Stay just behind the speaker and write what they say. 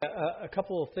a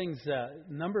couple of things. A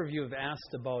number of you have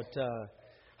asked about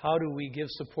how do we give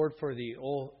support for the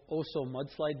Oso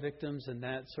mudslide victims and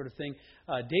that sort of thing.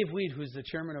 Dave Weed, who's the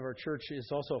chairman of our church, is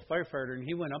also a firefighter, and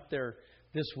he went up there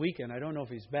this weekend. I don't know if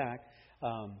he's back.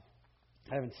 I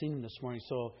haven't seen him this morning.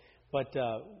 But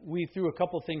we threw a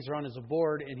couple of things around as a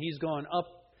board, and he's gone up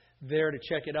there to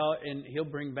check it out, and he'll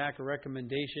bring back a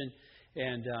recommendation.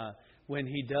 And when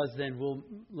he does, then we'll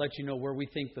let you know where we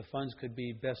think the funds could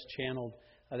be best channeled.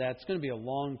 That's going to be a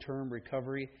long-term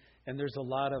recovery, and there's a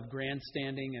lot of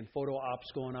grandstanding and photo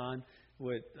ops going on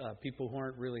with people who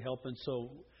aren't really helping.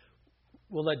 So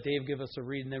we'll let Dave give us a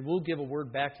read, and then we'll give a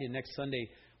word back to you next Sunday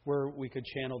where we could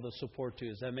channel the support to.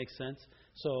 Does that make sense?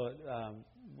 So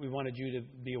we wanted you to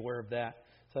be aware of that.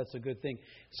 So that's a good thing.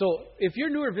 So if you're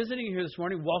new or visiting here this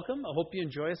morning, welcome. I hope you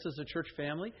enjoy us as a church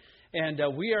family. And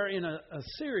we are in a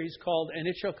series called And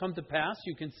It Shall Come to Pass.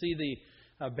 You can see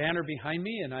the banner behind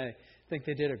me, and I think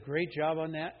they did a great job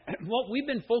on that. What we've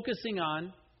been focusing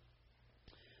on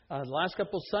the last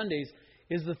couple of Sundays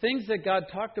is the things that God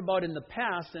talked about in the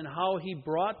past and how He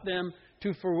brought them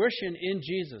to fruition in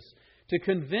Jesus, to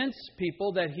convince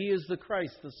people that He is the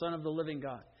Christ, the Son of the living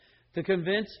God. To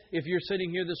convince, if you're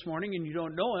sitting here this morning and you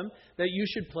don't know Him, that you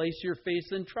should place your faith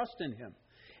and trust in Him.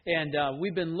 And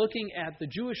we've been looking at the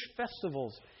Jewish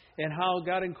festivals and how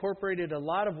God incorporated a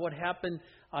lot of what happened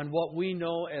on what we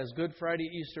know as Good Friday,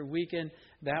 Easter weekend,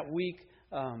 that week,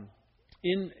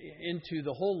 into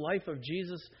the whole life of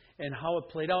Jesus and how it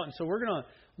played out. And so we're going to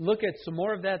look at some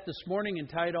more of that this morning and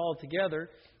tie it all together.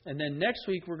 And then next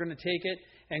week we're going to take it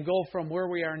and go from where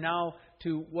we are now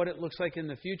to what it looks like in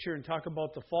the future and talk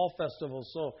about the fall festival.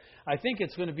 So I think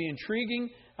it's going to be intriguing.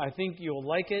 I think you'll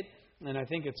like it. And I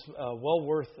think it's well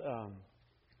worth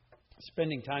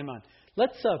spending time on.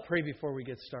 Let's pray before we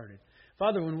get started.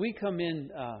 Father, when we come in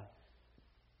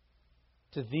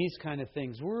to these kind of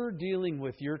things, we're dealing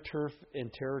with your turf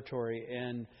and territory,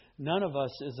 and none of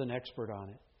us is an expert on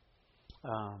it.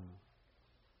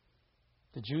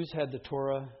 The Jews had the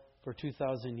Torah for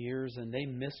 2,000 years, and they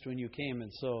missed when you came.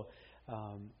 And so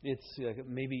it's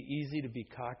maybe easy to be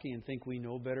cocky and think we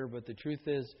know better, but the truth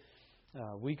is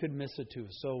we could miss it too.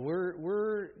 So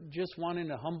we're just wanting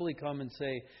to humbly come and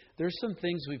say there's some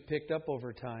things we've picked up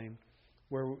over time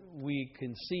where we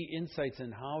can see insights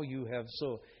in how you have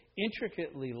so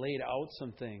intricately laid out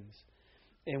some things.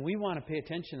 And we want to pay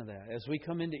attention to that as we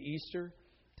come into Easter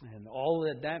and all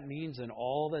that that means and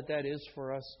all that that is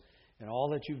for us and all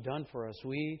that you've done for us.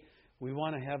 We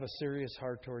want to have a serious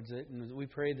heart towards it. And we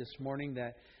pray this morning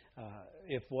that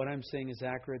if what I'm saying is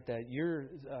accurate, that your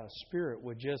Spirit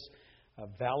would just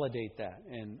validate that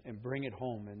and bring it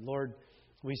home. And Lord,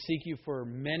 we seek you for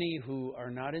many who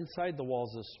are not inside the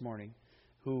walls this morning,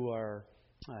 who are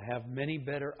have many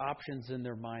better options in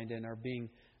their mind and are being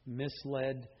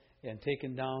misled and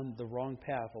taken down the wrong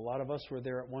path. A lot of us were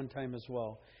there at one time as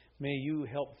well. May you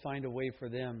help find a way for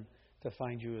them to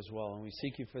find you as well. And we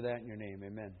seek you for that in your name.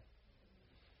 Amen.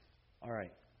 All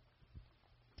right.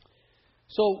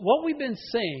 So what we've been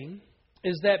saying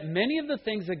is that many of the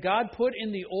things that God put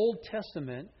in the Old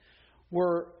Testament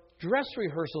were dress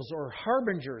rehearsals or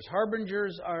harbingers.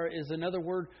 Harbingers is another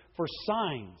word for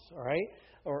signs, all right,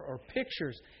 or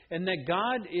pictures. And that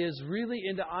God is really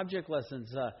into object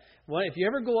lessons. If you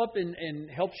ever go up and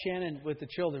help Shannon with the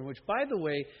children, which, by the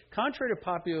way, contrary to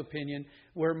popular opinion,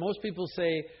 where most people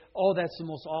say, oh, that's the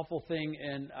most awful thing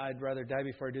and I'd rather die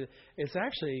before I do it, it's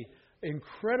actually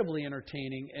incredibly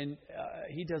entertaining, and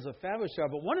he does a fabulous job.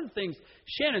 But one of the things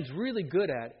Shannon's really good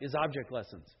at is object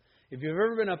lessons. If you've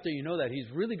ever been up there, you know that. He's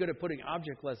really good at putting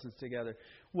object lessons together.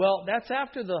 Well, that's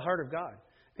after the heart of God.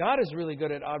 God is really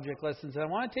good at object lessons. And I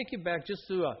want to take you back just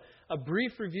to a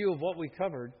brief review of what we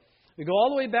covered. We go all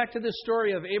the way back to this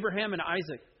story of Abraham and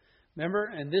Isaac. Remember?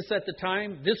 And this at the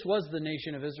time, this was the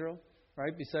nation of Israel,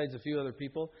 right? Besides a few other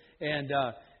people. And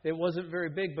it wasn't very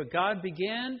big. But God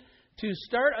began to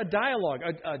start a dialogue,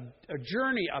 a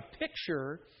journey, a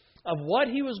picture of what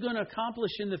He was going to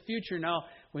accomplish in the future. Now,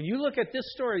 when you look at this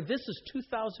story, this is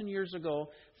 2,000 years ago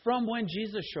from when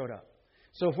Jesus showed up.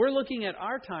 So if we're looking at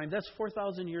our time, that's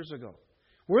 4,000 years ago.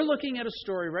 We're looking at a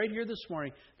story right here this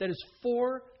morning that is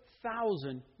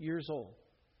 4,000 years old.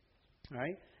 All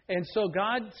right? And so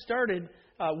God started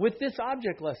with this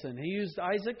object lesson. He used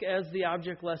Isaac as the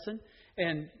object lesson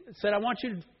and said, I want you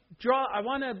to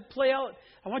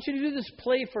do this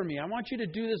play for me. I want you to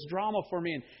do this drama for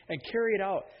me and carry it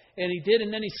out. And he did.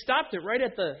 And then he stopped it right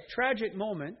at the tragic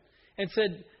moment and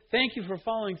said, thank you for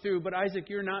following through. But Isaac,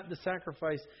 you're not the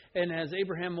sacrifice. And as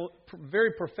Abraham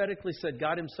very prophetically said,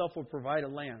 God himself will provide a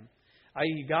lamb.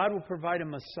 I.e., God will provide a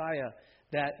Messiah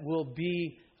that will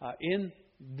be in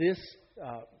this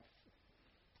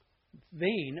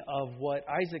vein of what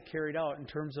Isaac carried out in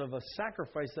terms of a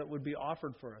sacrifice that would be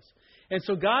offered for us. And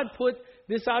so God put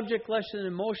this object lesson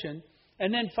in motion,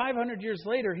 and then 500 years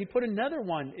later, He put another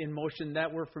one in motion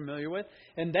that we're familiar with,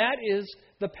 and that is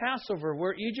the Passover,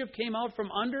 where Egypt came out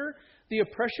from under the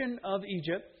oppression of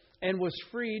Egypt and was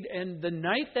freed. And the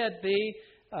night that they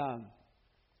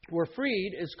were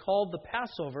freed is called the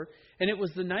Passover, and it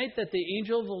was the night that the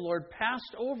angel of the Lord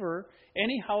passed over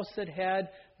any house that had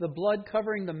the blood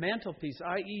covering the mantelpiece,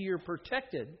 i.e., you're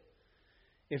protected.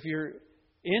 If you're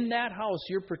in that house,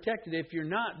 you're protected. If you're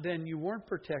not, then you weren't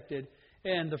protected.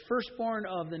 And the firstborn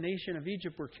of the nation of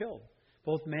Egypt were killed,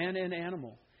 both man and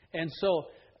animal. And so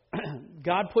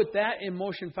God put that in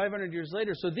motion 500 years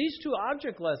later. So these two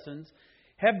object lessons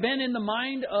have been in the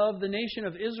mind of the nation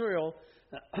of Israel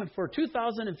for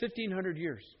 2,000 and 1,500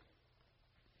 years.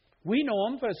 We know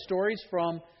them as stories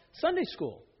from Sunday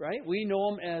school, right? We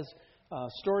know them as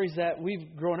stories that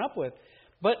we've grown up with.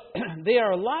 But they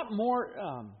are a lot more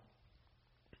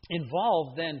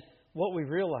involved than what we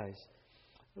realize.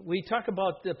 We talk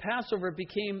about the Passover. It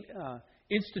became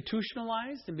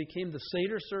institutionalized and became the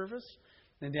Seder service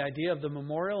and the idea of the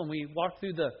memorial. And we walked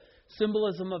through the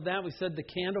symbolism of that. We said the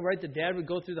candle, right? The dad would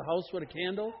go through the house with a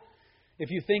candle. If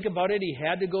you think about it, he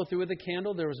had to go through with a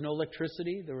candle. There was no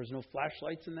electricity. There was no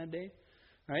flashlights in that day,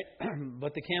 right?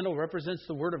 But the candle represents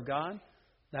the Word of God.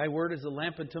 Thy word is a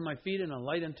lamp unto my feet and a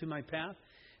light unto my path.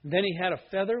 And then he had a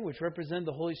feather, which represented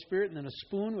the Holy Spirit, and then a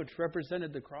spoon, which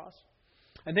represented the cross.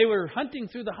 And they were hunting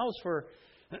through the house for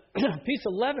a piece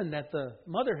of leaven that the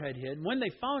mother had hid. And when they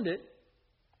found it,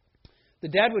 the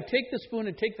dad would take the spoon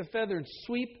and take the feather and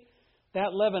sweep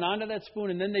that leaven onto that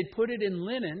spoon, and then they'd put it in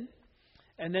linen.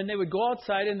 And then they would go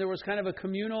outside, and there was kind of a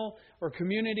communal or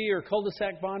community or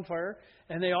cul-de-sac bonfire.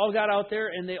 And they all got out there,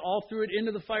 and they all threw it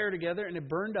into the fire together, and it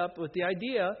burned up with the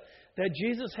idea that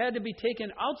Jesus had to be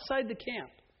taken outside the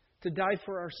camp to die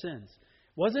for our sins.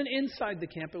 It wasn't inside the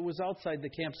camp, it was outside the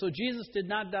camp. So Jesus did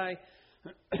not die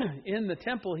in the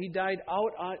temple. He died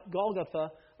out at Golgotha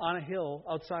on a hill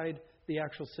outside the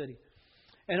actual city.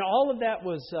 And all of that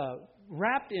was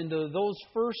wrapped into those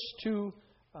first two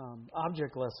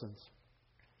object lessons.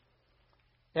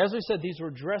 As we said, these were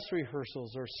dress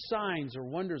rehearsals or signs or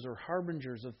wonders or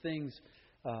harbingers of things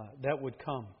that would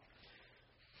come.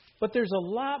 But there's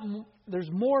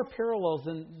more parallels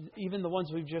than even the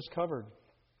ones we've just covered.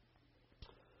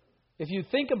 If you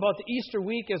think about the Easter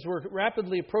week as we're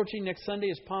rapidly approaching, next Sunday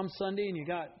is Palm Sunday, and you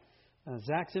got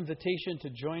Zach's invitation to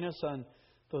join us on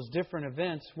those different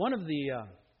events. One of the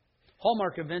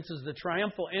hallmark events is the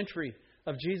triumphal entry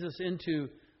of Jesus into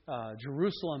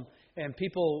Jerusalem. And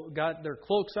people got their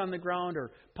cloaks on the ground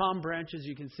or palm branches.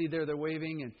 You can see there they're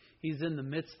waving. And He's in the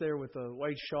midst there with a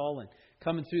white shawl and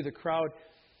coming through the crowd.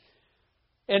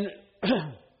 And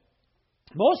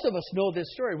most of us know this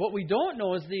story. What we don't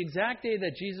know is the exact day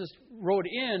that Jesus rode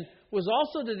in was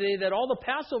also the day that all the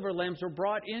Passover lambs were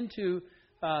brought into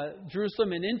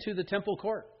Jerusalem and into the temple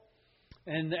court.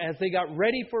 And as they got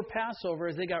ready for Passover,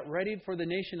 as they got ready for the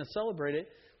nation to celebrate it,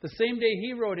 the same day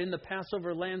He rode in, the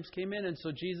Passover lambs came in. And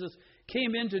so Jesus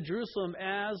came into Jerusalem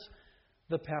as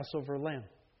the Passover lamb.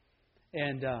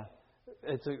 And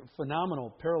it's a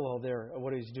phenomenal parallel there of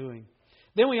what He's doing.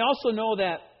 Then we also know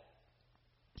that,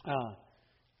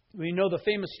 we know the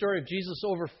famous story of Jesus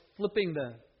over flipping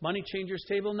the money changers'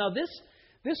 table. Now this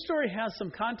story has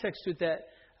some context to it that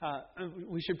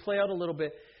we should play out a little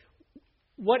bit.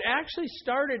 What actually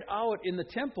started out in the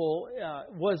temple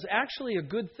was actually a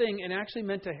good thing and actually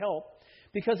meant to help,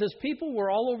 because as people were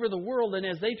all over the world and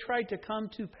as they tried to come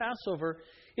to Passover,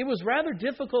 it was rather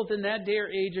difficult in that day or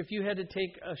age if you had to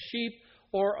take a sheep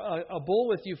or a bull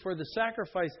with you for the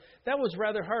sacrifice. That was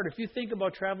rather hard. If you think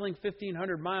about traveling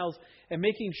 1,500 miles and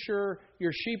making sure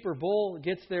your sheep or bull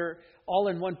gets there all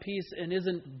in one piece and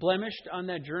isn't blemished on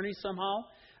that journey somehow,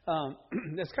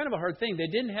 that's kind of a hard thing. They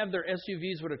didn't have their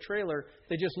SUVs with a trailer.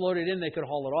 They just loaded in. They could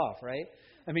haul it off, right?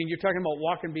 I mean, you're talking about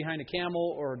walking behind a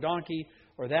camel or a donkey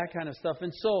or that kind of stuff.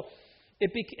 And so,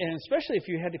 and especially if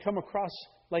you had to come across,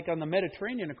 like on the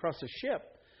Mediterranean, across a ship,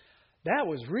 that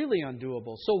was really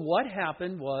undoable. So what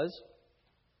happened was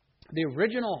the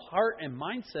original heart and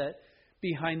mindset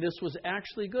behind this was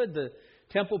actually good. The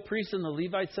temple priests and the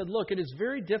Levites said, look, it is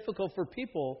very difficult for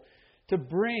people to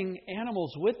bring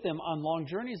animals with them on long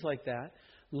journeys like that.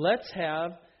 Let's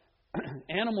have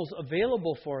animals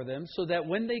available for them so that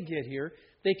when they get here,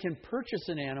 they can purchase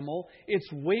an animal. It's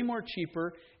way more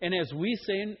cheaper. And as we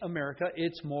say in America,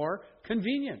 it's more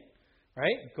convenient.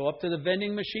 Right? Go up to the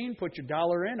vending machine, put your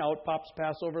dollar in, out pops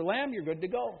Passover lamb, you're good to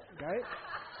go. Right?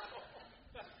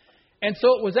 And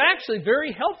so it was actually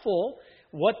very helpful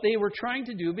what they were trying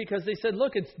to do because they said,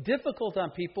 look, it's difficult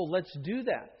on people. Let's do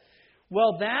that.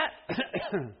 Well, that,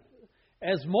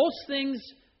 as most things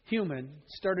human,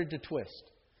 started to twist.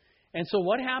 And so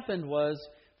what happened was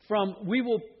from we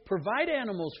will provide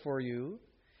animals for you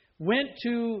went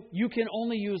to you can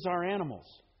only use our animals.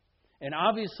 And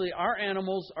obviously our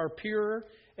animals are purer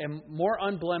and more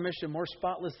unblemished and more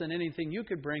spotless than anything you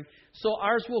could bring. So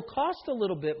ours will cost a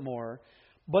little bit more,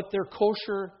 but they're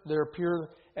kosher, they're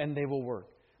pure, and they will work.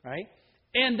 Right?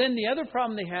 And then the other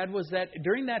problem they had was that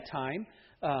during that time,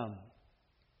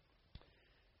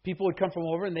 people would come from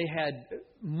over and they had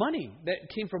money that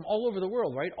came from all over the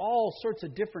world, right? All sorts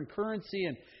of different currency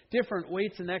and different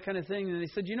weights and that kind of thing. And they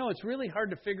said, it's really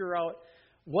hard to figure out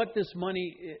what this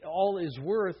money all is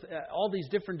worth, all these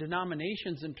different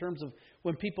denominations in terms of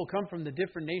when people come from the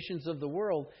different nations of the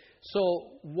world.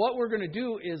 So what we're going to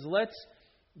do is let's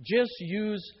just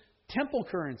use temple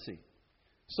currency.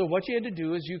 So what you had to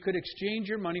do is you could exchange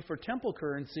your money for temple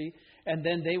currency, and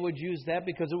then they would use that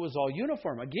because it was all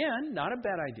uniform. Again, not a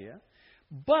bad idea.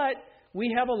 But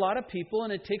we have a lot of people,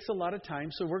 and it takes a lot of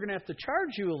time, so we're going to have to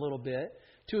charge you a little bit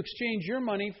to exchange your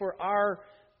money for our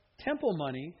temple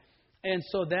money. And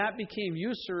so that became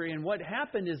usury. And what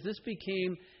happened is this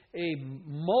became a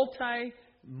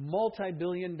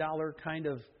multi-billion dollar kind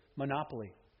of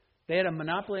monopoly. They had a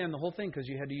monopoly on the whole thing because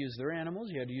you had to use their animals,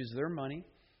 you had to use their money,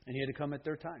 and you had to come at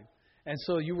their time. And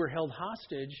so you were held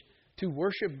hostage to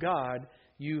worship God.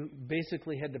 You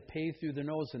basically had to pay through the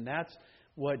nose, and that's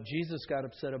what Jesus got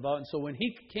upset about. And so when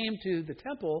he came to the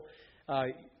temple,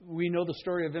 we know the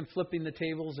story of him flipping the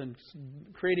tables and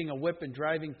creating a whip and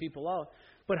driving people out.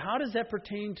 But how does that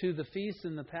pertain to the feast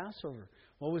and the Passover?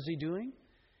 What was he doing?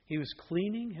 He was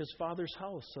cleaning his father's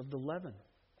house of the leaven.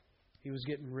 He was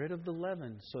getting rid of the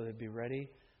leaven so they'd be ready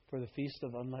for the feast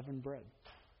of unleavened bread,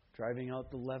 driving out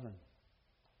the leaven.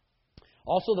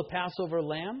 Also, the Passover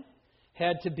lamb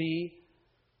had to be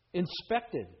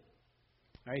inspected.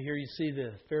 Right here you see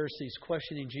the Pharisees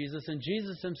questioning Jesus, and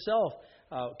Jesus himself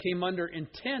came under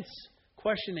intense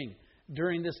questioning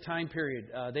during this time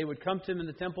period. They would come to him in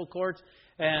the temple courts,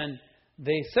 and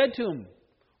they said to him,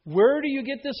 "Where do you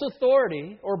get this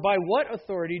authority, or by what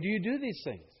authority do you do these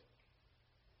things?"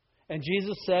 And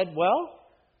Jesus said, "Well,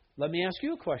 let me ask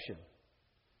you a question.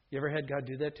 You ever had God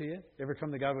do that to you? You ever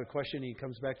come to God with a question and he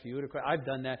comes back to you with a question? I've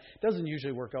done that. It doesn't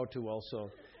usually work out too well, so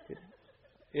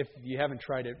if you haven't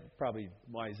tried it, probably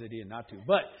wise idea not to.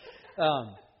 But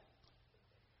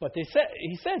he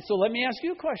said, so let me ask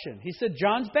you a question. He said,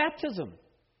 John's baptism,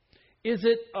 is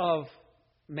it of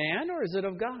man or is it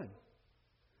of God?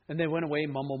 And they went away,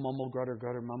 mumble, mumble, grutter,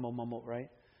 grutter, mumble, mumble, right?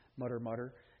 Mutter,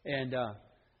 mutter. And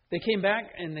they came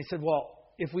back and they said, well,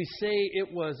 if we say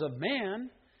it was of man,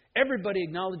 everybody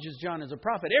acknowledges John as a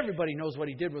prophet. Everybody knows what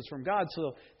he did was from God,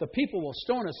 so the people will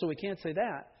stone us, so we can't say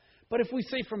that. But if we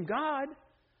say from God,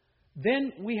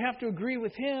 then we have to agree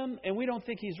with him, and we don't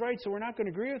think he's right, so we're not going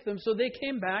to agree with him. So they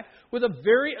came back with a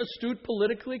very astute,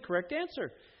 politically correct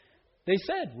answer. They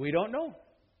said, we don't know,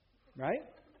 right?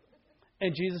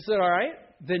 And Jesus said, all right,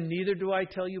 then neither do I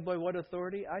tell you by what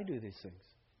authority I do these things.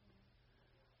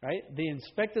 Right? They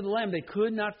inspected the lamb. They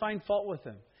could not find fault with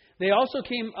him. They also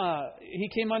he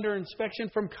came under inspection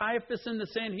from Caiaphas and the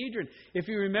Sanhedrin. If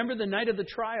you remember the night of the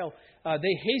trial,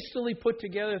 they hastily put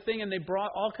together a thing and they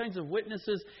brought all kinds of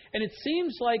witnesses. And it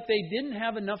seems like they didn't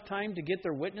have enough time to get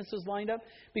their witnesses lined up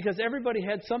because everybody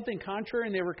had something contrary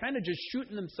and they were kind of just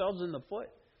shooting themselves in the foot.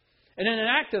 And in an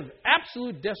act of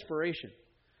absolute desperation,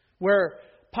 where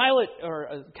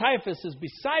Caiaphas is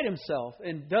beside himself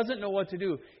and doesn't know what to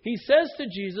do. He says to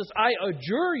Jesus, I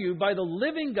adjure you by the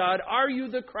living God, are you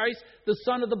the Christ, the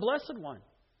Son of the Blessed One?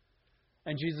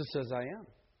 And Jesus says, I am.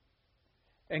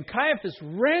 And Caiaphas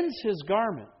rends his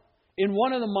garment in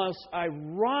one of the most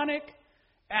ironic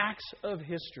acts of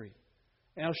history.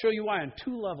 And I'll show you why on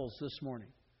two levels this morning.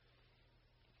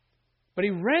 But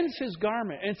he rends his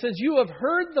garment and says, you have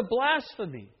heard the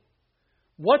blasphemy.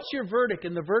 What's your verdict?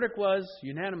 And the verdict was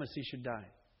unanimous, he should die.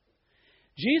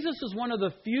 Jesus is one of the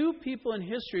few people in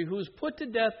history who was put to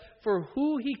death for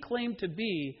who he claimed to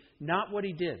be, not what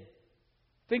he did.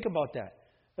 Think about that.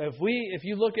 If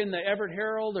you look in the Everett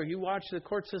Herald or you watch the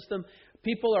court system,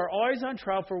 people are always on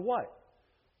trial for what?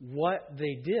 What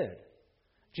they did.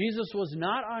 Jesus was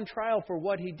not on trial for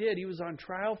what he did. He was on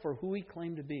trial for who he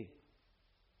claimed to be.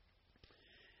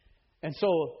 And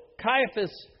so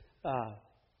Caiaphas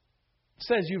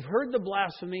says, you've heard the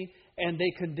blasphemy, and they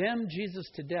condemned Jesus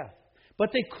to death. But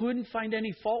they couldn't find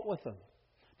any fault with him.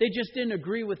 They just didn't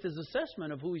agree with his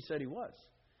assessment of who he said he was.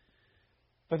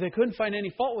 But they couldn't find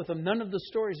any fault with him. None of the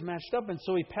stories matched up, and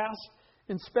so he passed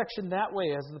inspection that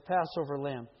way as the Passover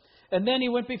lamb. And then he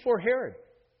went before Herod.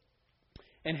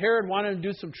 And Herod wanted to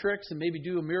do some tricks and maybe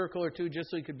do a miracle or two just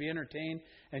so he could be entertained.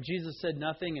 And Jesus said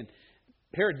nothing. And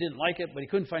Herod didn't like it, but he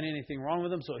couldn't find anything wrong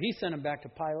with him. So he sent him back to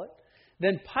Pilate.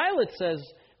 Then Pilate says,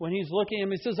 when he's looking at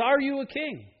him, he says, "Are you a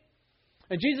king?"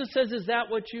 And Jesus says, "Is that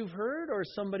what you've heard or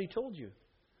somebody told you?"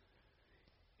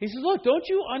 He says, "Look, don't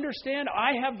you understand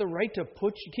I have the right to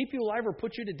keep you alive or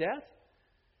put you to death?"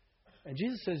 And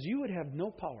Jesus says, "You would have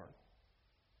no power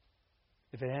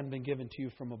if it hadn't been given to you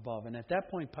from above." And at that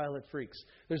point, Pilate freaks.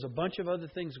 There's a bunch of other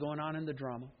things going on in the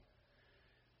drama.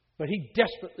 But he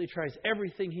desperately tries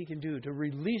everything he can do to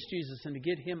release Jesus and to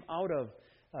get him out of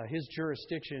his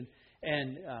jurisdiction.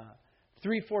 And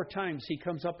 3-4 times he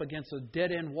comes up against a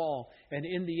dead-end wall. And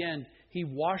in the end, he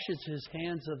washes his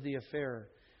hands of the affair.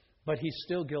 But he's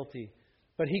still guilty.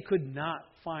 But Pilate could not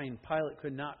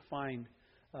find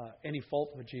any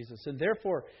fault with Jesus. And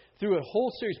therefore, through a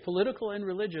whole series, political and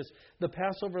religious, the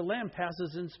Passover lamb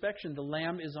passes inspection. The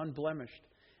lamb is unblemished.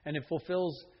 And it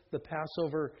fulfills the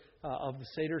Passover of the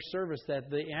Seder service,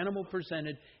 that the animal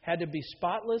presented had to be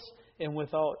spotless and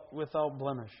without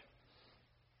blemish.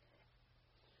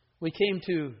 We came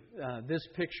to this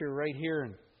picture right here,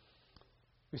 and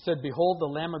we said, "Behold the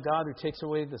Lamb of God who takes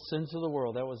away the sins of the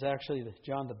world." That was actually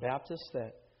John the Baptist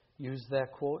that used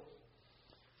that quote.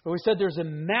 But we said there's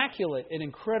immaculate and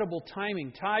incredible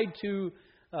timing tied to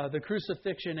the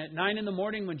crucifixion. At 9 in the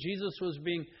morning when Jesus was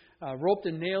being roped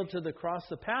and nailed to the cross,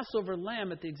 the Passover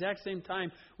lamb at the exact same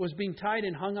time was being tied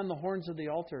and hung on the horns of the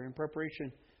altar in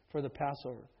preparation for the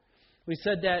Passover. We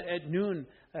said that at noon,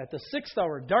 at the 6th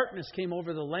hour, darkness came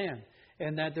over the land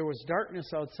and that there was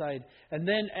darkness outside. And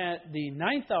then at the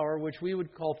 9th hour, which we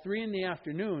would call 3 in the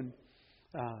afternoon,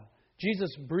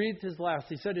 Jesus breathed his last.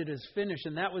 He said, "It is finished."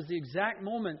 And that was the exact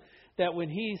moment that when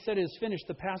he said it is finished,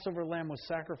 the Passover lamb was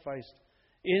sacrificed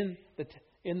in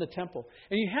the temple.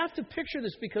 And you have to picture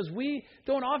this because we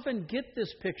don't often get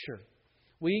this picture.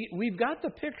 We've got the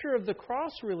picture of the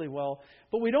cross really well,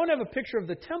 but we don't have a picture of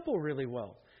the temple really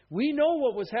well. We know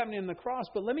what was happening in the cross,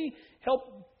 but let me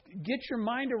help get your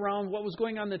mind around what was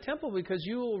going on in the temple, because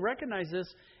you will recognize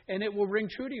this and it will ring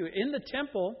true to you. In the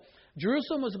temple,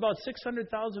 Jerusalem was about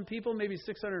 600,000 people, maybe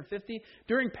 650.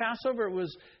 During Passover, it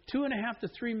was 2.5 to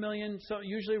 3 million, so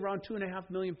usually around 2.5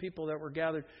 million people that were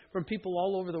gathered from people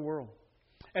all over the world.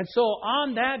 And so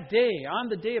on that day, on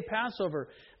the day of Passover,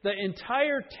 the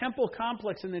entire temple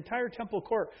complex and the entire temple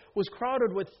court was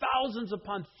crowded with thousands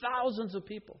upon thousands of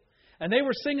people. And they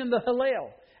were singing the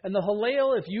Hallel. And the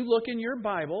Hallel, if you look in your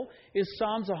Bible, is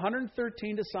Psalms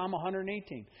 113 to Psalm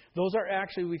 118. Those are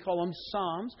actually, we call them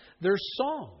psalms. They're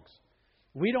songs.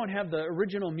 We don't have the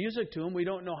original music to them. We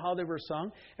don't know how they were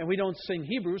sung. And we don't sing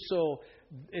Hebrew, so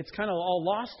it's kind of all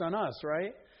lost on us,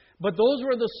 right? But those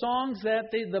were the songs that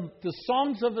the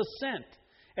songs of ascent.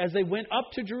 As they went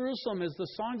up to Jerusalem, as the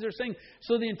songs they're singing.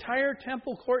 So the entire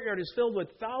temple courtyard is filled with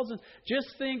thousands.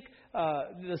 Just think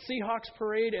the Seahawks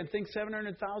parade and think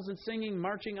 700,000 singing,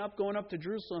 marching up, going up to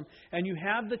Jerusalem. And you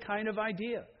have the kind of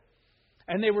idea.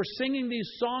 And they were singing these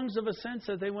songs of ascent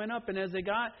as they went up. And as they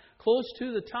got close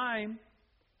to the time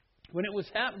when it was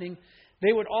happening,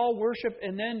 they would all worship.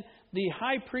 And then the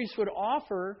high priest would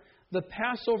offer the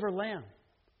Passover lamb.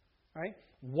 Right?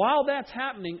 While that's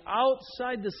happening,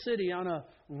 outside the city on a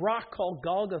rock called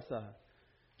Golgotha,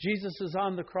 Jesus is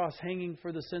on the cross hanging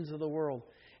for the sins of the world.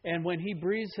 And when he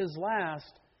breathes his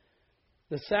last,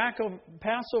 the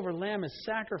Passover lamb is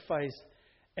sacrificed,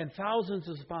 and thousands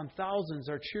upon thousands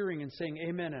are cheering and saying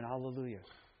amen and hallelujah.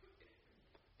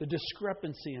 The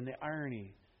discrepancy and the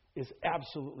irony is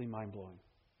absolutely mind-blowing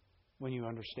when you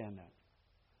understand that.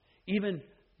 Even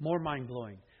more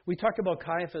mind-blowing. We talked about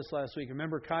Caiaphas last week.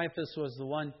 Remember, Caiaphas was the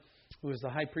one who was the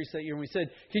high priest that year. And we said,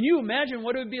 can you imagine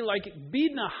what it would be like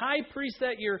being a high priest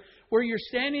that year, where you're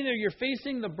standing there, you're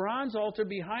facing the bronze altar.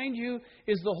 Behind you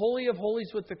is the Holy of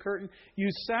Holies with the curtain. You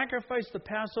sacrifice the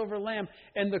Passover lamb,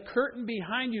 and the curtain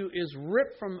behind you is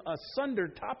ripped from asunder,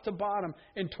 top to bottom,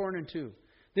 and torn in two.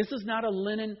 This is not a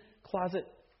linen closet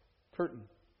curtain.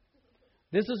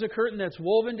 This is a curtain that's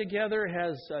woven together,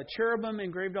 has cherubim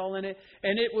engraved all in it.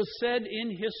 And it was said in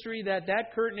history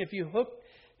that curtain, if you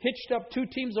hitched up 2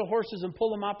 teams of horses and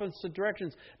pulled them opposite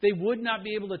directions, they would not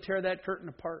be able to tear that curtain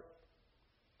apart.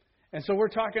 And so we're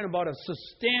talking about a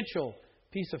substantial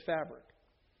piece of fabric.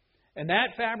 And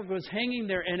that fabric was hanging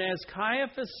there. And as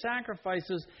Caiaphas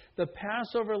sacrifices the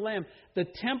Passover lamb, the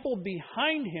temple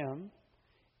behind him,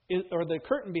 or the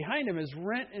curtain behind him, is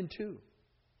rent in two.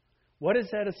 What is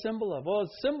that a symbol of? Well,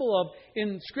 it's a symbol of,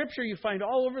 in Scripture you find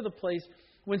all over the place,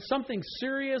 when something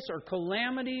serious or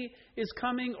calamity is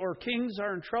coming, or kings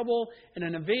are in trouble and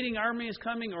an invading army is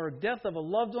coming, or death of a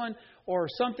loved one, or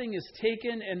something is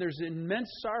taken and there's immense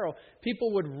sorrow,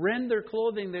 people would rend their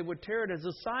clothing, they would tear it as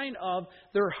a sign of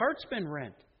their heart's been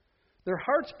rent. Their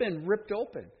heart's been ripped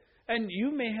open. And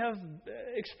you may have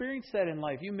experienced that in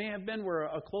life. You may have been where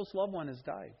a close loved one has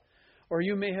died. Or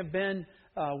you may have been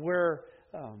where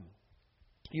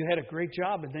you had a great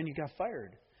job and then you got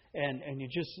fired. And you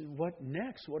just, what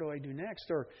next? What do I do next?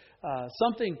 Or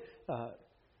something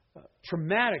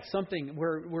traumatic, something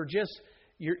where we're just,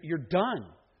 you're done,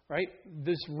 right?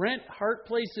 This rent heart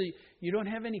place, you don't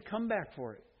have any comeback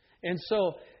for it. And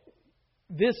so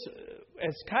this,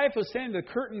 as Caiaphas was saying, the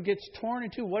curtain gets torn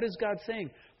in two. What is God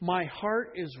saying? My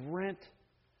heart is rent.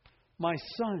 My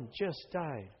son just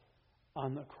died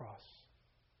on the cross.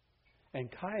 And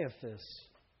Caiaphas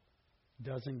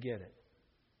doesn't get it.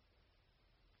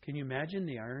 Can you imagine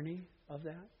the irony of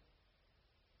that?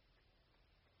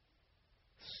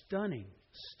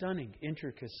 Stunning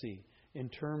intricacy in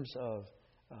terms of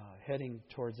heading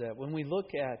towards that. When we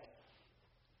look at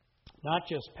not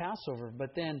just Passover,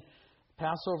 but then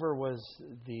Passover was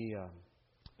the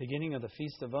beginning of the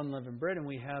Feast of Unleavened Bread, and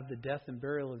we have the death and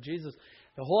burial of Jesus.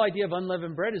 The whole idea of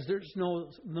unleavened bread is there's no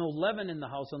leaven in the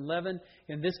house. Unleavened,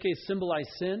 in this case, symbolized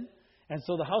sin. And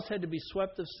so the house had to be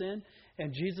swept of sin.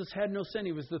 And Jesus had no sin.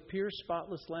 He was the pure,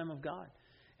 spotless Lamb of God.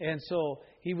 And so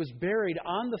he was buried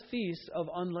on the Feast of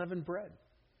Unleavened Bread.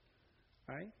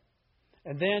 Right?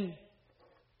 And then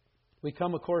we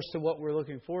come, of course, to what we're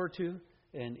looking forward to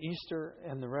in Easter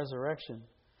and the resurrection.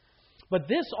 But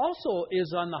this also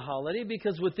is on the holiday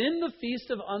because within the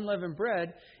Feast of Unleavened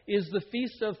Bread is the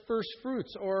Feast of First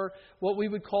Fruits, or what we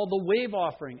would call the wave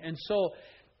offering. And so,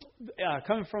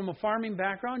 coming from a farming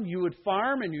background, you would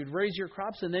farm and you'd raise your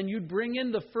crops, and then you'd bring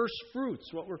in the first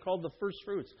fruits, what were called the first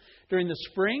fruits. During the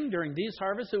spring, during these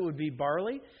harvests, it would be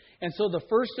barley. And so the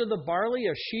first of the barley,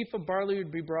 a sheaf of barley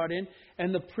would be brought in,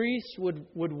 and the priest would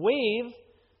wave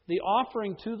the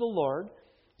offering to the Lord.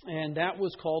 And that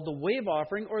was called the wave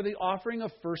offering, or the offering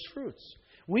of first fruits.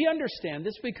 We understand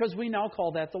this because we now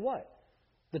call that the what?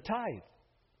 The tithe.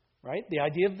 Right? The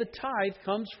idea of the tithe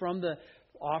comes from the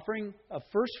offering of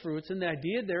first fruits. And the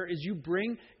idea there is you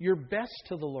bring your best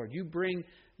to the Lord. You bring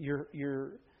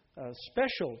your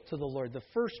special to the Lord. The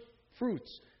first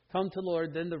fruits come to the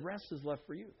Lord, then the rest is left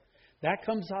for you. That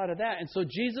comes out of that. And so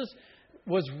Jesus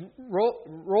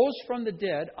rose from the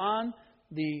dead on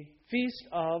the Feast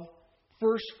of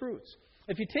First Fruits.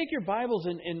 If you take your Bibles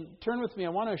and turn with me, I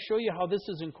want to show you how this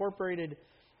is incorporated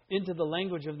into the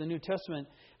language of the New Testament.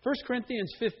 1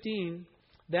 Corinthians 15,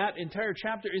 that entire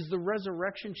chapter is the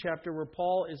resurrection chapter where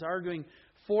Paul is arguing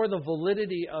for the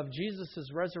validity of Jesus'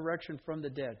 resurrection from the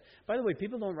dead. By the way,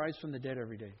 people don't rise from the dead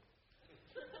every day.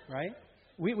 Right?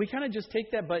 We kind of just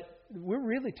take that, but we're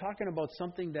really talking about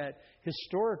something that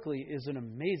historically is an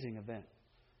amazing event.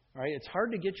 Right? It's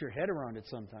hard to get your head around it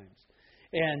sometimes.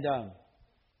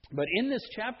 But in this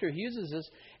chapter, he uses this,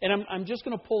 and I'm just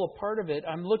going to pull a part of it.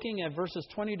 I'm looking at verses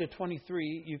 20 to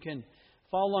 23. You can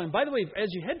follow along. By the way, as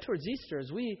you head towards Easter, as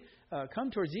we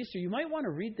come towards Easter, you might want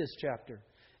to read this chapter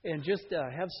and just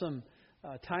have some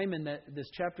time in this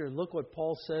chapter. Look what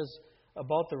Paul says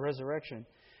about the resurrection.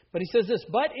 But he says this,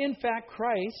 but in fact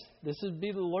Christ, this would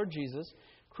be the Lord Jesus,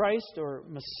 Christ or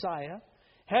Messiah,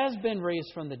 has been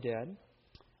raised from the dead.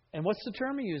 And what's the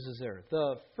term he uses there?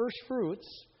 The first fruits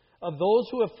of those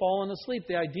who have fallen asleep.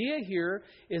 The idea here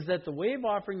is that the wave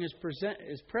offering is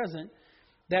present,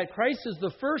 that Christ is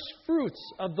the first fruits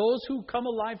of those who come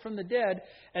alive from the dead,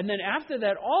 and then after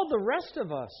that, all the rest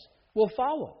of us will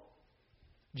follow.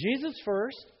 Jesus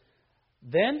first,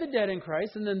 then the dead in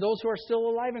Christ, and then those who are still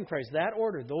alive in Christ. That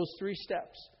order, those three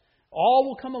steps. All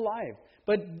will come alive.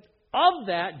 But of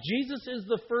that, Jesus is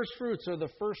the first fruits, or the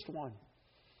first one.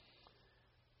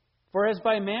 For as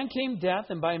by man came death,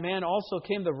 and by man also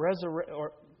came the resurrection.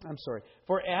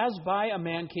 For as by a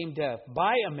man came death,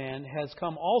 by a man has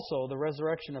come also the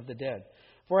resurrection of the dead.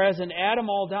 For as in Adam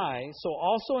all die, so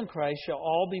also in Christ shall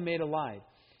all be made alive.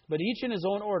 But each in his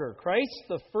own order. Christ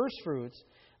the first fruits,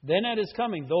 then at his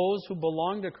coming, those who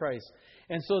belong to Christ.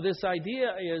 And so this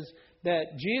idea is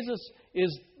that Jesus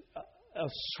is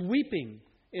sweeping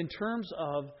in terms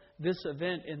of this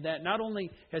event, in that not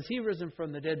only has he risen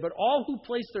from the dead, but all who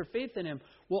place their faith in him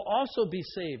will also be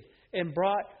saved and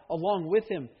brought along with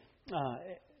him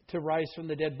to rise from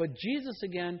the dead. But Jesus,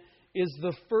 again, is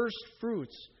the first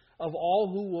fruits of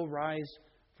all who will rise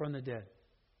from the dead.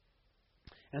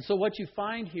 And so what you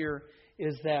find here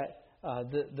is that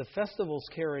the festivals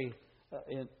carry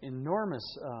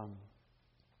enormous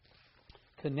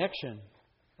connection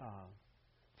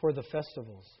for the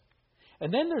festivals.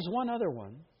 And then there's one other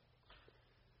one.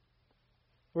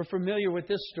 We're familiar with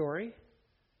this story.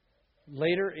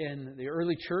 Later in the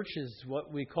early church is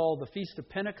what we call the Feast of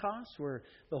Pentecost, where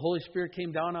the Holy Spirit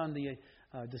came down on the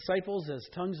disciples as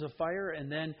tongues of fire,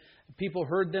 and then people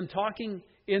heard them talking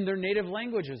in their native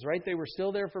languages, right? They were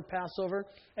still there for Passover,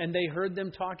 and they heard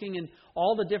them talking in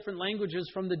all the different languages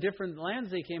from the different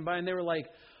lands they came by, and they were like,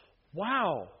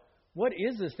 wow, what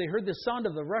is this? They heard the sound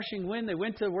of the rushing wind. They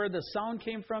went to where the sound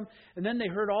came from, and then they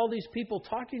heard all these people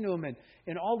talking to them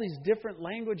in all these different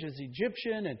languages,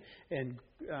 Egyptian and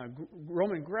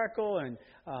Roman Greco and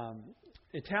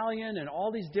Italian and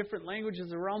all these different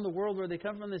languages around the world where they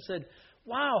come from. They said,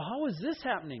 wow, how is this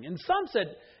happening? And some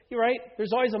said, you're right,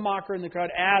 there's always a mocker in the crowd.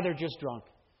 They're just drunk.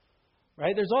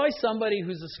 Right? There's always somebody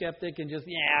who's a skeptic and just,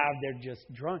 they're just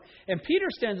drunk. And Peter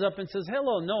stands up and says,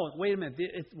 hello, no, wait a minute.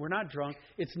 We're not drunk.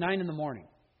 It's 9 a.m.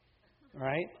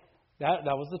 Right? That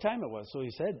was the time it was. So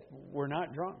he said, we're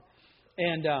not drunk.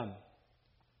 And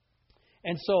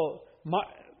so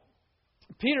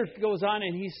Peter goes on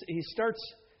and he starts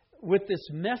with this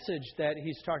message that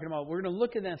he's talking about. We're going to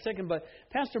look at that in a second. But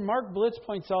Pastor Mark Blitz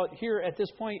points out here at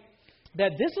this point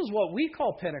that this is what we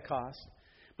call Pentecost.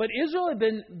 But Israel had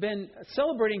been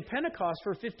celebrating Pentecost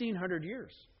for 1,500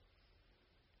 years.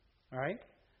 All right?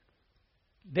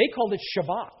 They called it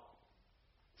Shabbat.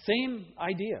 Same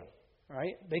idea. All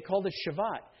right? They called it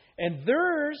Shabbat. And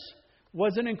theirs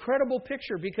was an incredible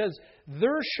picture because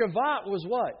their Shabbat was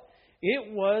what?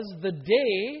 It was the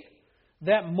day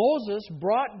that Moses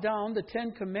brought down the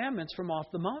 10 Commandments from off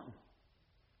the mountain.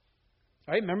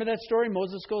 All right? Remember that story?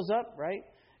 Moses goes up, right?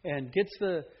 And gets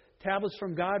the tablets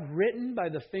from God written by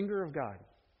the finger of God.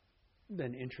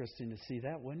 Been interesting to see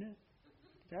that, wouldn't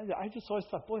it? I just always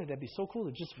thought, boy, that'd be so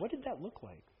cool. What did that look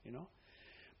like?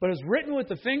 But it was written with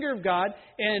the finger of God,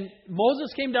 and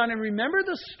Moses came down. And remember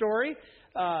the story?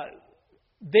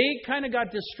 They kind of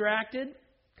got distracted,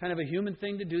 kind of a human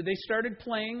thing to do. They started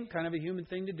playing, kind of a human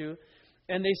thing to do.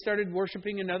 And they started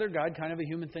worshiping another god, kind of a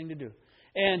human thing to do.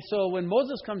 And so when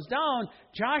Moses comes down,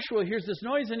 Joshua hears this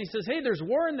noise, and he says, hey, there's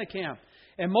war in the camp.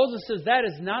 And Moses says, that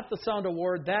is not the sound of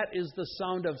war. That is the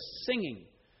sound of singing,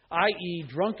 i.e.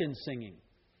 drunken singing.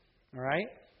 All right?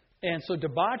 And so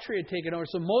debauchery had taken over.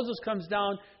 So Moses comes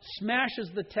down, smashes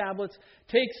the tablets,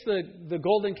 takes the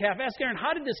golden calf. Ask Aaron,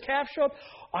 how did this calf show up?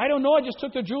 I don't know. I just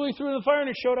took the jewelry, threw it in the fire, and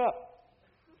it showed up.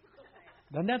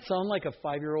 Doesn't that sound like a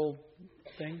 5-year-old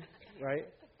thing? Right?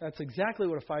 That's exactly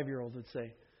what a 5-year-old would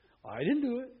say. I didn't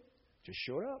do it. Just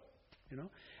showed up.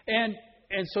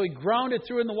 And so he ground it,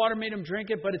 threw it in the water, made him drink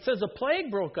it. But it says a plague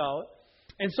broke out.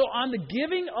 And so on the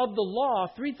giving of the law,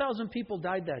 3,000 people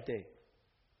died that day.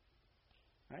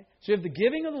 Right? So you have the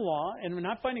giving of the law, and we're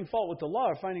not finding fault with the law,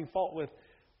 we're finding fault with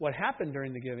what happened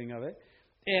during the giving of it.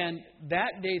 And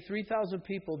that day, 3,000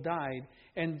 people died.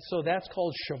 And so that's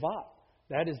called Shabbat.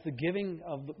 That is the giving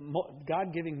of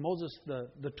God giving Moses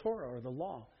the Torah or the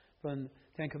law from the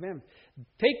Ten Commandments.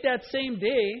 Take that same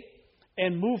day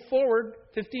and move forward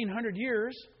 1,500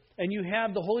 years, and you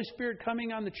have the Holy Spirit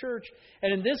coming on the church.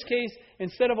 And in this case,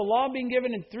 instead of a law being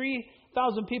given and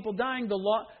 3,000 people dying,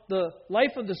 the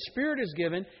life of the Spirit is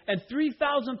given, and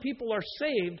 3,000 people are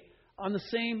saved on the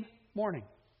same morning.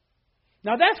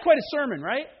 Now that's quite a sermon,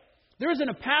 right? There isn't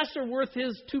a pastor worth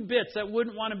his 2 bits that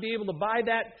wouldn't want to be able to buy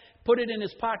that, put it in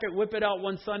his pocket, whip it out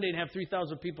one Sunday, and have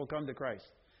 3,000 people come to Christ.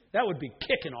 That would be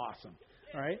kicking awesome,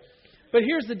 all right? But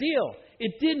here's the deal.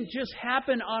 It didn't just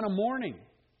happen on a morning.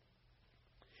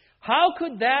 How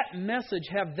could that message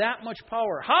have that much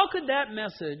power? How could that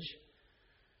message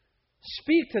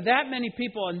speak to that many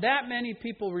people and that many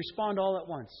people respond all at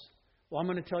once? Well, I'm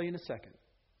going to tell you in a second.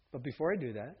 But before I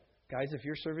do that, guys, if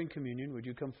you're serving communion, would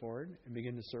you come forward and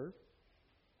begin to serve?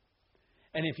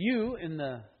 And if you,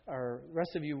 or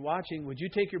rest of you watching, would you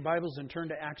take your Bibles and turn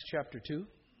to Acts chapter 2?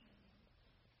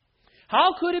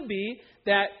 How could it be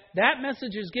that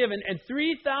message is given and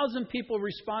 3,000 people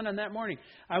respond on that morning?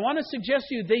 I want to suggest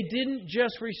to you they didn't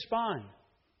just respond.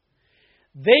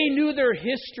 They knew their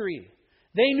history.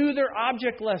 They knew their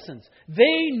object lessons.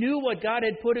 They knew what God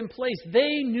had put in place.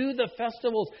 They knew the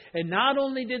festivals. And not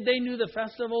only did they knew the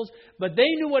festivals, but they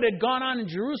knew what had gone on in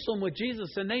Jerusalem with Jesus.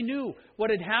 And they knew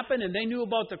what had happened. And they knew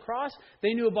about the cross.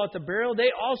 They knew about the burial. They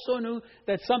also knew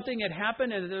that something had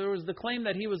happened. And there was the claim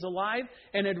that he was alive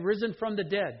and had risen from the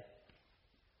dead.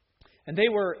 And they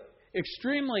were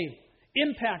extremely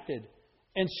impacted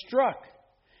and struck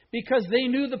because they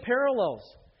knew the parallels.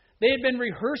 They had been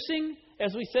rehearsing,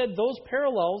 as we said, those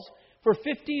parallels for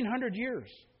 1,500 years.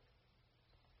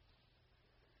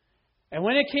 And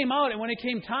when it came out and when it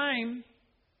came time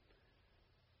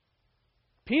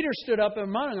Peter stood up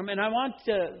among them, and I want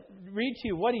to read to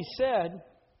you what he said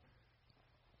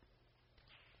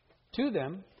to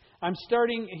them. I'm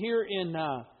starting here in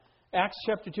Acts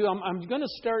chapter 2. I'm going to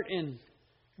start in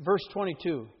verse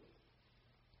 22.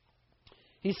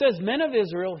 He says, Men of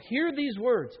Israel, hear these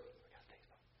words.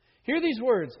 Hear these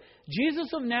words.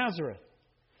 Jesus of Nazareth,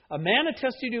 a man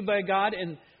attested to you by God,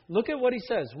 and look at what he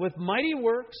says. With mighty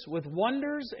works, with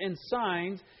wonders and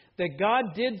signs that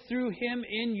God did through him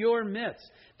in your midst.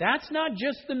 That's not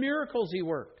just the miracles he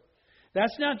worked.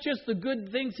 That's not just the good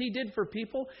things he did for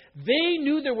people. They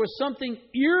knew there was something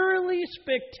eerily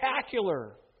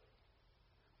spectacular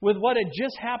with what had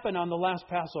just happened on the last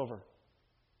Passover.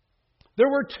 There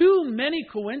were too many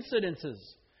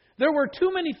coincidences. There were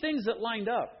too many things that lined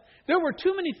up. There were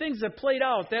too many things that played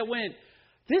out that went,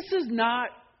 this is not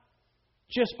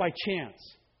just by chance.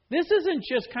 This isn't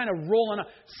just kind of rolling up.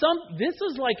 This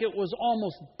is like it was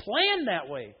almost planned that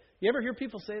way. You ever hear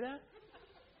people say that?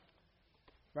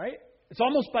 Right? It's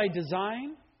almost by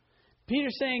design.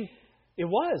 Peter's saying, it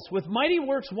was. With mighty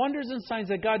works, wonders, and signs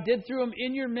that God did through him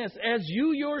in your midst, as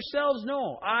you yourselves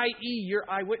know, i.e., your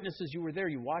eyewitnesses, you were there,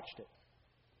 you watched it.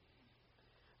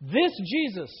 This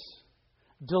Jesus,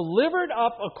 delivered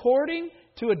up according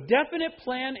to a definite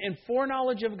plan and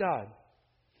foreknowledge of God,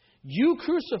 you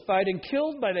crucified and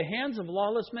killed by the hands of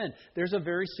lawless men. There's a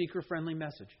very seeker-friendly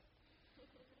message.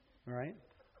 All right?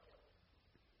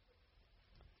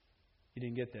 You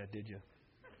didn't get that, did you?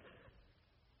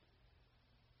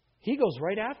 He goes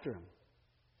right after him.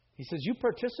 He says, you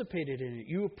participated in it.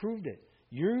 You approved it.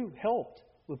 You helped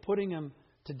with putting him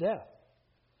to death.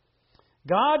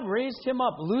 God raised him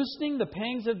up, loosening the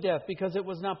pangs of death, because it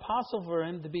was not possible for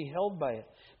him to be held by it.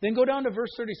 Then go down to verse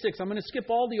 36. I'm going to skip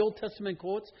all the Old Testament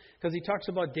quotes because he talks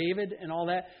about David and all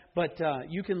that. But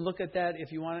you can look at that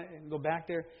if you want to go back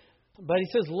there. But he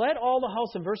says, let all the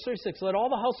house, in verse 36, let all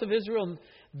the house of Israel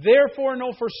therefore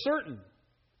know for certain,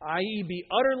 i.e. be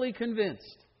utterly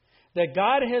convinced, that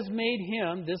God has made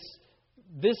him,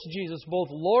 this Jesus, both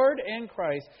Lord and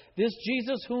Christ, this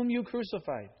Jesus whom you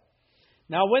crucified.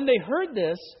 Now when they heard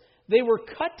this, they were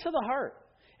cut to the heart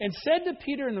and said to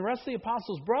Peter and the rest of the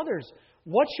apostles, brothers,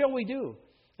 what shall we do?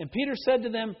 And Peter said to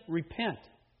them, repent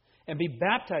and be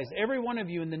baptized, every one of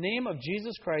you, in the name of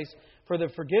Jesus Christ for the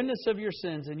forgiveness of your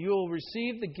sins, and you will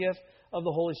receive the gift of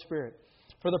the Holy Spirit.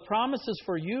 For the promise is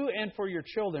for you and for your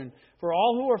children, for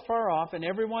all who are far off, and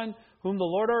everyone whom the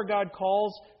Lord our God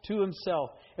calls to himself.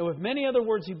 And with many other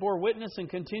words he bore witness and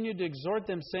continued to exhort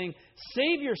them, saying,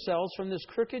 save yourselves from this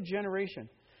crooked generation.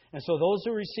 And so those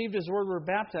who received his word were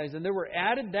baptized, and there were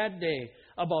added that day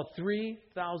about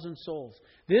 3,000 souls.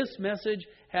 This message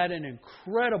had an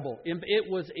incredible, it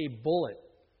was a bullet.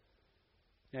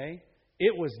 Okay?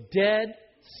 It was dead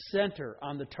center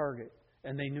on the target,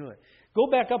 and they knew it. Go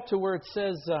back up to where it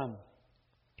says,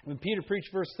 when Peter preached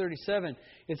verse 37,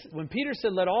 it's when Peter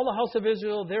said, let all the house of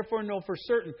Israel therefore know for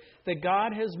certain that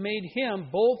God has made him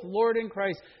both Lord and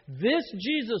Christ, this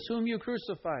Jesus whom you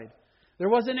crucified. There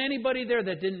wasn't anybody there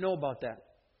that didn't know about that.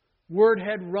 Word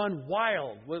had run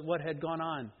wild with what had gone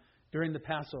on during the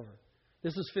Passover.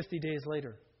 This is 50 days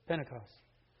later, Pentecost.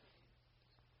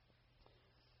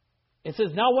 It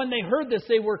says, now when they heard this,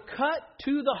 they were cut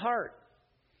to the heart.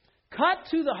 Cut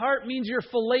to the heart means you're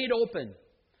filleted open.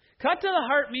 Cut to the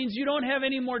heart means you don't have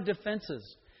any more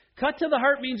defenses. Cut to the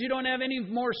heart means you don't have any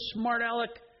more smart aleck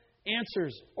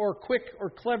answers or quick or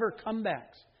clever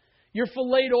comebacks. You're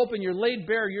filleted open. You're laid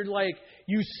bare. You're like,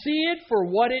 you see it for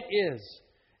what it is.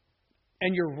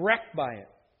 And you're wrecked by it.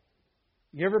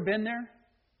 You ever been there?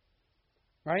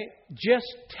 Right?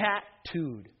 Just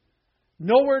tattooed.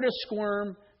 Nowhere to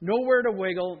squirm. Nowhere to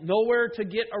wiggle. Nowhere to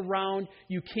get around.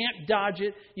 You can't dodge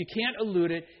it. You can't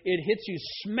elude it. It hits you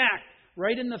smack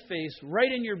right in the face,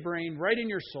 right in your brain, right in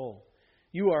your soul.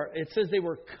 It says they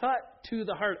were cut to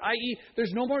the heart, i.e.,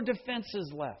 there's no more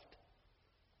defenses left.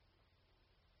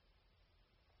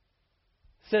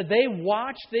 Said they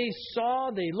watched, they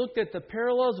saw, they looked at the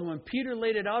parallels, and when Peter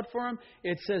laid it out for them,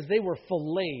 it says they were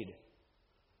filleted.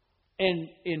 And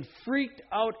in freaked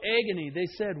out agony, they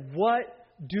said, what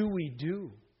do we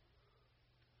do?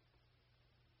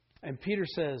 And Peter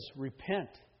says, repent.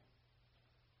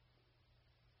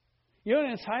 You know,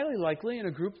 and it's highly likely in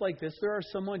a group like this, there are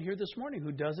someone here this morning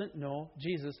who doesn't know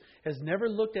Jesus, has never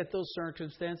looked at those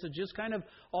circumstances, just kind of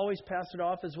always pass it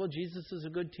off as, well, Jesus is a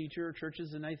good teacher, or church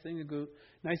is a nice thing to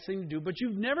do. But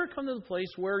you've never come to the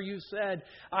place where you've said,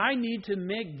 I need to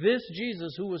make this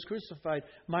Jesus who was crucified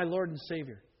my Lord and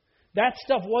Savior. That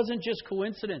stuff wasn't just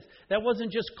coincidence. That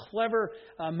wasn't just clever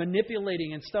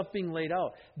manipulating and stuff being laid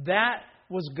out. That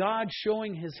was God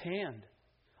showing his hand.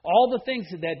 All the things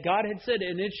that God had said,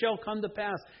 and it shall come to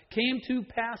pass, came to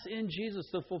pass in Jesus.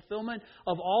 The fulfillment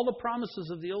of all the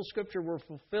promises of the old Scripture were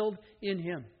fulfilled in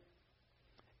Him.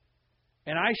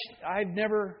 And I've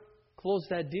never closed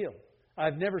that deal.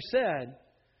 I've never said,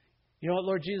 you know what,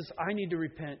 Lord Jesus, I need to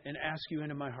repent and ask you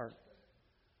into my heart.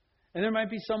 And there might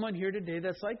be someone here today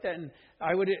that's like that. And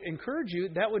I would encourage you,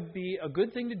 that would be a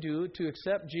good thing to do, to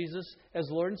accept Jesus as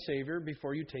Lord and Savior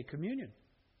before you take communion.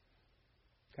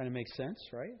 Kind of makes sense,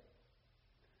 right?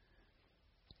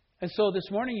 And so this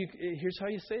morning, here's how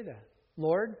you say that.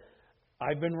 Lord,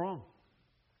 I've been wrong.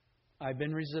 I've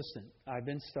been resistant. I've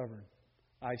been stubborn.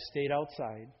 I've stayed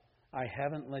outside. I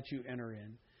haven't let you enter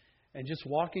in. And just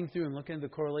walking through and looking at the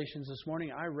correlations this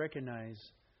morning, I recognize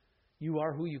you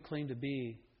are who you claim to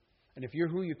be. And if you're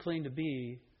who you claim to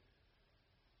be,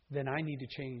 then I need to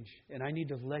change. And I need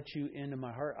to let you into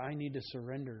my heart. I need to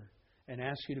surrender and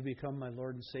ask you to become my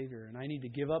Lord and Savior. And I need to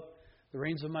give up the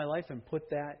reins of my life and put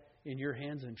that in your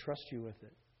hands and trust you with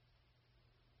it.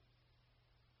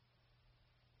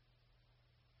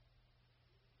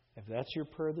 If that's your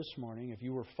prayer this morning, if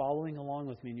you were following along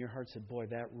with me and your heart said, boy,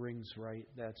 that rings right,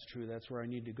 that's true, that's where I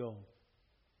need to go,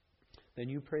 then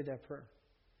you pray that prayer.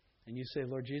 And you say,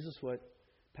 Lord Jesus, what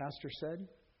Pastor said,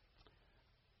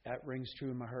 that rings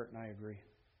true in my heart and I agree.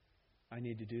 I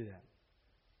need to do that.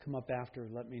 Come up after,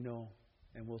 let me know,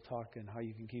 and we'll talk and how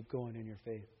you can keep going in your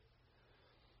faith.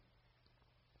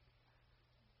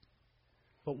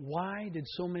 But why did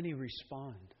so many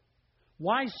respond?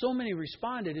 Why so many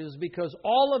responded? It was because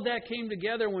all of that came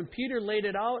together. When Peter laid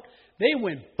it out, they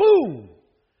went, boom!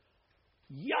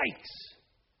 Yikes!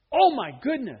 Oh my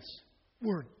goodness!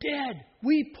 We're dead.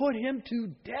 We put him to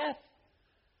death.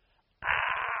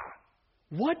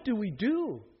 What do we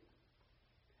do?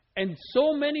 And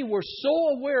so many were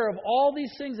so aware of all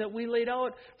these things that we laid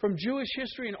out from Jewish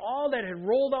history and all that had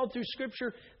rolled out through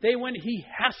Scripture, they went, He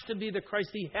has to be the Christ.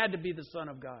 He had to be the Son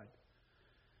of God.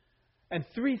 And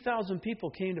 3,000 people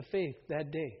came to faith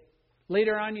that day.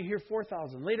 Later on you hear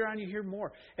 4,000. Later on you hear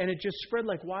more. And it just spread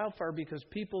like wildfire because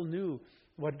people knew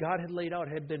what God had laid out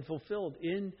had been fulfilled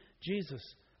in Jesus,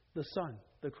 the Son,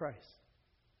 the Christ.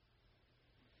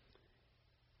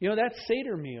 You know, that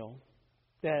Seder meal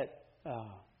that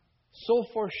so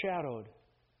foreshadowed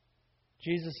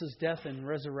Jesus' death and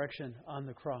resurrection on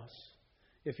the cross.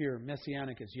 If you're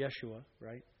Messianic, it's Yeshua,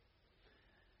 right?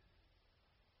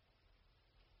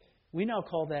 We now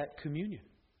call that communion.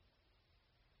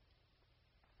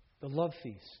 The love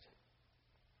feast.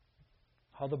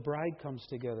 How the bride comes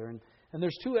together. And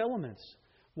there's two elements.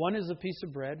 One is a piece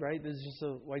of bread, right? This is just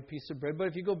a white piece of bread. But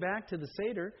if you go back to the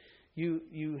Seder,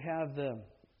 you have the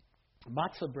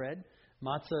matzah bread.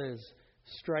 Matzah is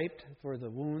striped for the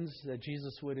wounds that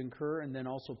Jesus would incur and then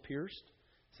also pierced.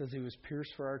 It says He was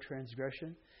pierced for our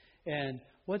transgression. And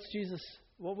what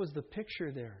was the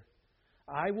picture there?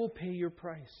 I will pay your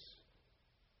price.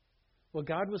 What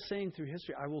God was saying through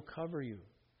history, I will cover you.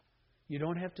 You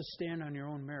don't have to stand on your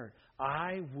own merit.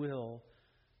 I will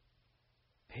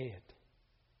pay it.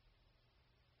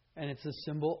 And it's a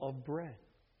symbol of bread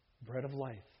of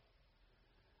life.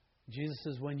 Jesus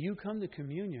says, when you come to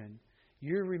communion,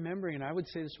 you're remembering, and I would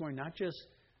say this morning, not just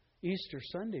Easter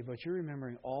Sunday, but you're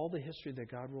remembering all the history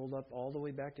that God rolled up all the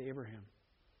way back to Abraham.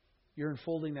 You're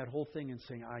unfolding that whole thing and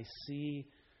saying, I see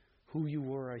who you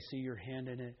were, I see your hand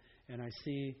in it, and I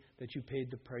see that you paid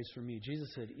the price for me. Jesus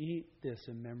said, eat this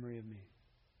in memory of me.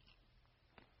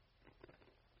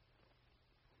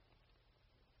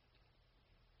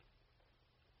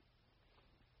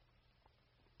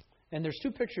 And there's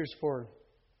two pictures for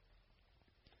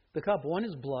the cup. One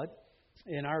is blood.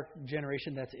 In our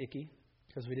generation, that's icky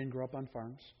because we didn't grow up on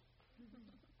farms.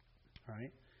 All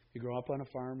right? You grow up on a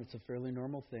farm, it's a fairly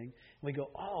normal thing. And we go,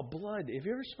 oh, blood. Have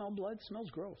you ever smelled blood? It smells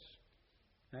gross.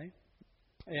 Okay?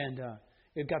 And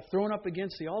it got thrown up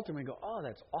against the altar, and we go, oh,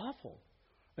 that's awful.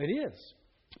 It is.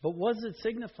 But what is it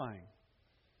signifying?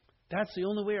 That's the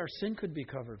only way our sin could be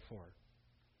covered for.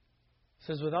 It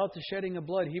says, without the shedding of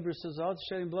blood, Hebrews says, without the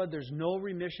shedding of blood, there's no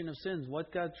remission of sins. What's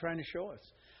God trying to show us?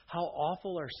 How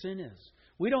awful our sin is.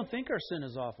 We don't think our sin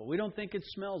is awful. We don't think it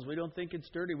smells. We don't think it's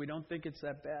dirty. We don't think it's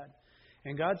that bad.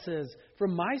 And God says,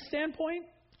 from my standpoint,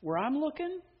 where I'm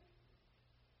looking,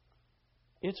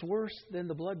 it's worse than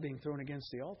the blood being thrown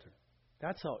against the altar.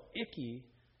 That's how icky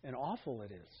and awful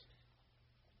it is.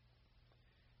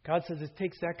 God says it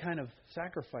takes that kind of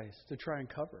sacrifice to try and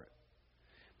cover it.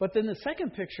 But then the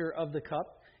second picture of the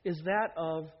cup is that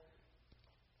of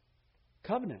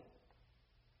covenant.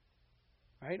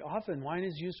 Right? Often wine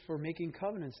is used for making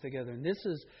covenants together. And this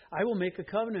is, I will make a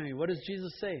covenant with you. What does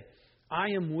Jesus say? I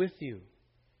am with you.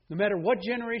 No matter what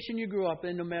generation you grew up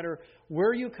in, no matter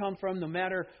where you come from, no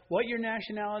matter what your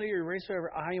nationality or your race, or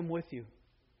whatever, I am with you.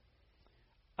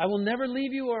 I will never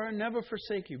leave you or never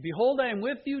forsake you. Behold, I am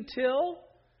with you till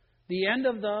the end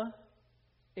of the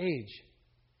age.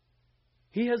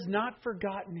 He has not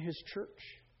forgotten His church.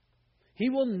 He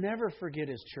will never forget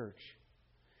His church.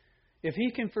 If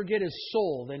He can forget His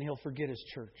soul, then He'll forget His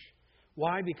church.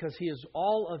 Why? Because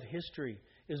all of history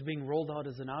is being rolled out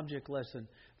as an object lesson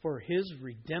for His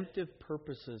redemptive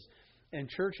purposes. And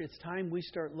church, it's time we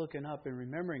start looking up and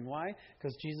remembering. Why?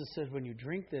 Because Jesus said, when you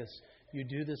drink this, you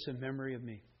do this in memory of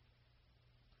me.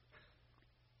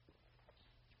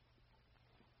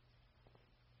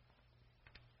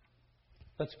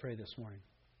 Let's pray this morning.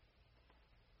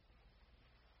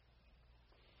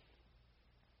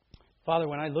 Father,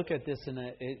 when I look at this, and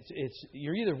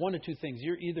you're either one of two things.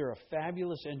 You're either a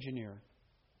fabulous engineer,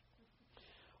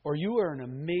 or you are an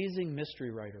amazing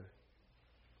mystery writer.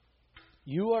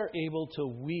 You are able to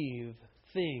weave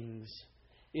things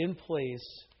in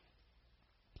place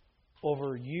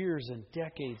over years and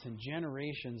decades and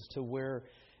generations to where,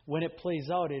 when it plays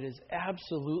out, it is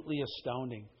absolutely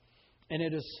astounding. And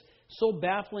it is so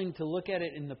baffling to look at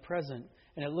it in the present,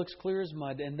 and it looks clear as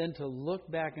mud, and then to look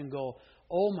back and go,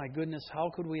 oh my goodness, how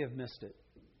could we have missed it?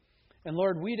 And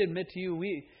Lord, we'd admit to you,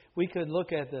 we could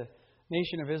look at the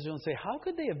nation of Israel and say, how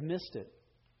could they have missed it?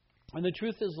 And the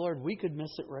truth is, Lord, we could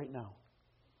miss it right now.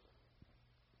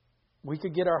 We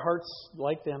could get our hearts,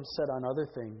 like them, set on other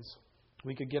things.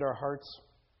 We could get our hearts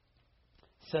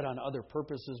set on other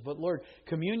purposes. But Lord,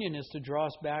 communion is to draw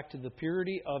us back to the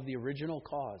purity of the original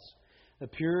cause. The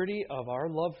purity of our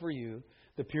love for you,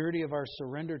 the purity of our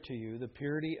surrender to you, the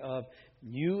purity of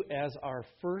you as our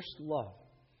first love.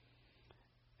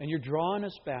 And you're drawing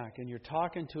us back and you're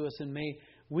talking to us, and may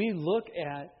we look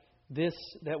at this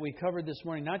that we covered this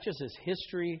morning, not just as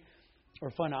history or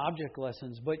fun object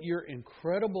lessons, but your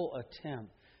incredible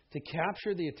attempt to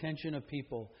capture the attention of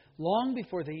people long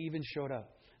before they even showed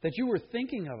up. That you were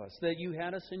thinking of us, that you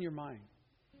had us in your mind.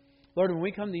 Lord, when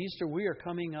we come to Easter, we are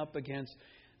coming up against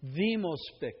the most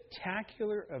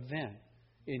spectacular event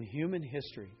in human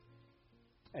history.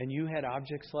 And you had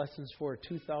objects lessons for it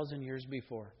 2,000 years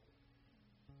before.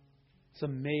 It's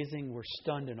amazing. We're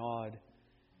stunned and awed.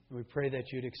 And we pray that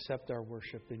you'd accept our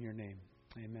worship in your name.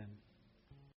 Amen.